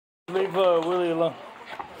Leave Willie alone.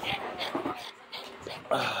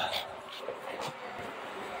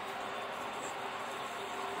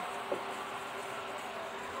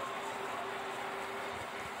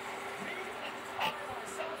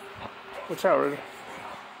 Watch out, Rudy.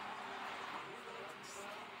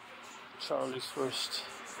 Charlie's first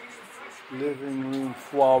living room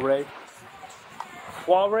soiree.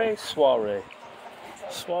 Soiree? Soiree.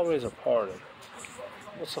 Soiree is a party.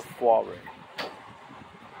 What's a soiree?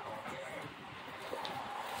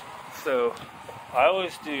 So, I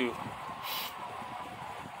always do.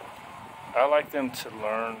 I like them to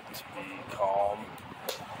learn to be calm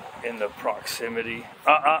in the proximity.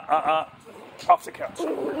 Off the couch.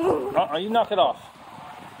 You knock it off.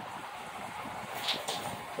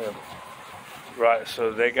 Yeah. Right,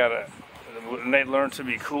 so they gotta, and they learn to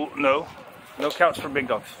be cool. No couch for big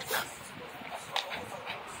dogs.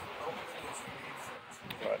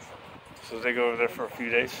 Right, so they go over there for a few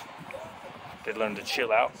days. They learn to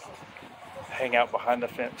chill out, hang out behind the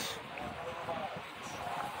fence.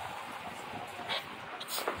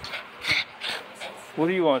 What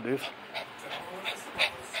do you want, dude?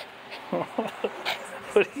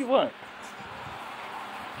 What do you want?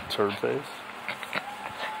 Turd face.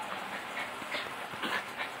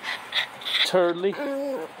 Turdly.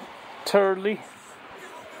 Turdly.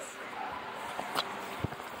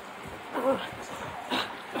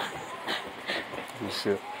 You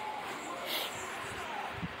shit.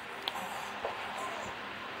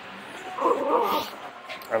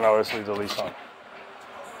 And I always leave the leash on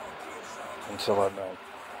until I'm done.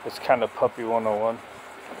 It's kind of puppy 101.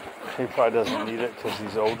 He probably doesn't need it because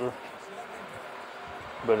he's older.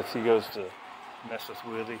 But if he goes to mess with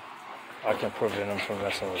Willie, I can prevent him from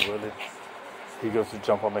messing with Willie. He goes to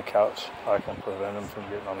jump on the couch, I can prevent him from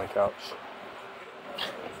getting on the couch.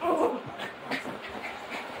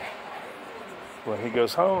 When he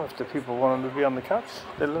goes home, if the people want him to be on the couch,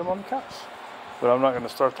 they let him on the couch. But I'm not going to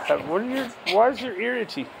start to have. Why is your ear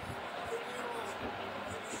itchy?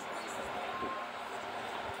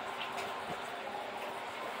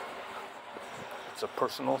 It's a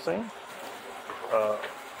personal thing.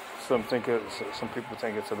 Some people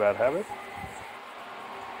think it's a bad habit.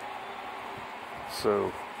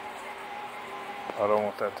 So I don't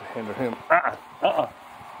want that to hinder him.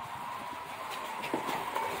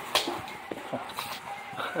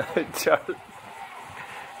 Charlie.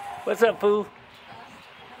 What's up, Pooh?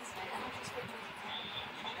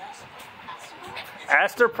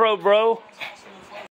 Aster Pro, bro.